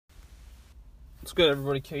What's good,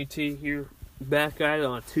 everybody? KT here, back at it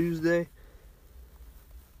on a Tuesday.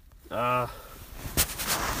 I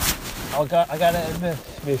gotta admit,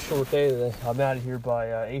 it's be a short day today. I'm out of here by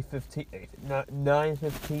 8:15,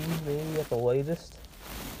 9:15 maybe at the latest,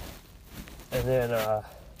 and then I'm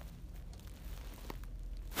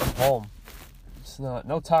home. It's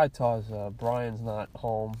no tie ties. Brian's not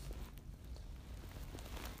home,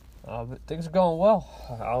 but things are going well.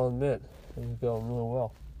 I'll admit, things are going really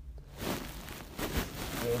well.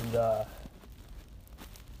 And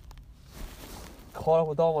caught up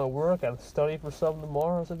with all my work. I gotta study for something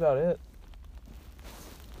tomorrow. That's about it.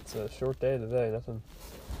 It's a short day today. Nothing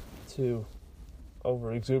too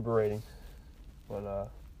over exuberating,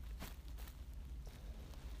 but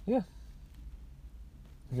yeah.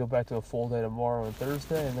 We go back to a full day tomorrow and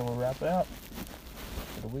Thursday, and then we'll wrap it out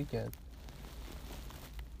for the weekend.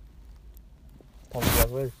 Talk to you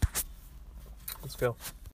guys later. Let's go.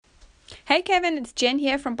 Hey Kevin, it's Jen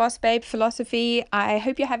here from Boss Babe Philosophy. I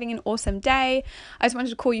hope you're having an awesome day. I just wanted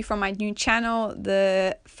to call you from my new channel,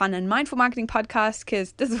 the Fun and Mindful Marketing Podcast,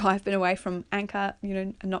 because this is why I've been away from Anchor,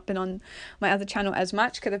 and not been on my other channel as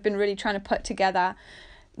much, because I've been really trying to put together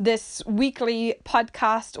this weekly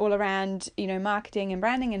podcast all around, marketing and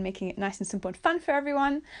branding and making it nice and simple and fun for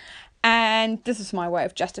everyone. And this is my way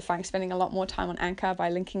of justifying spending a lot more time on Anchor by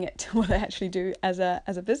linking it to what I actually do as a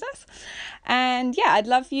business. And yeah, I'd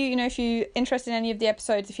love you, if you're interested in any of the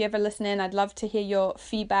episodes, if you ever listen in, I'd love to hear your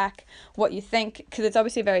feedback, what you think, because it's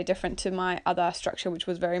obviously very different to my other structure, which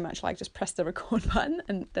was very much like just press the record button.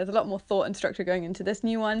 And there's a lot more thought and structure going into this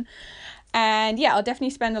new one. And yeah, I'll definitely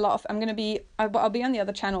spend I'll be on the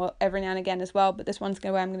other channel every now and again as well, but this one's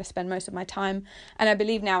where I'm going to spend most of my time. And I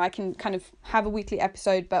believe now I can kind of have a weekly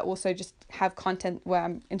episode, but also just have content where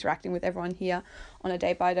I'm interacting with everyone here on a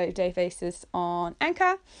day-by-day basis on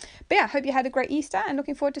Anchor. But yeah, I hope you had a great Easter and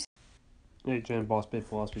looking forward to... Hey Jen, Boss Babe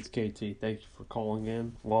Philosophy, it's KT. Thank you for calling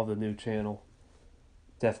in. Love the new channel.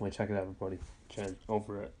 Definitely check it out, everybody. Jen,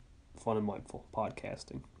 over at Fun and Mindful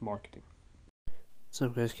Podcasting Marketing. What's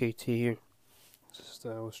up, guys? KT here. Just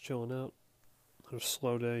was chilling out. Had a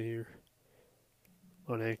slow day here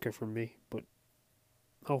on Anchor for me, but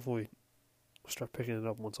hopefully I'll start picking it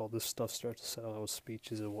up once all this stuff starts to settle out with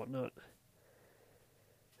speeches and whatnot,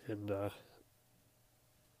 and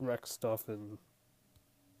rec stuff and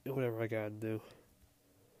whatever I gotta do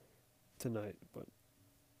tonight. But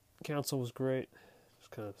council was great.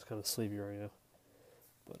 Just kind of sleepy right now,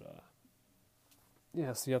 but yeah,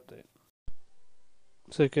 that's the update.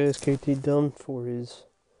 So guys, KT done for his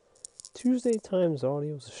Tuesday Times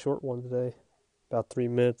audio. It was a short one today, about 3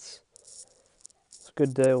 minutes. It's a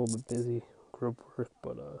good day, a little bit busy, group work,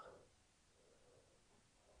 but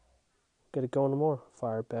get it going tomorrow.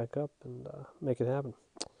 Fire it back up and make it happen.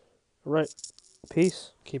 All right,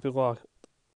 peace. Keep it locked.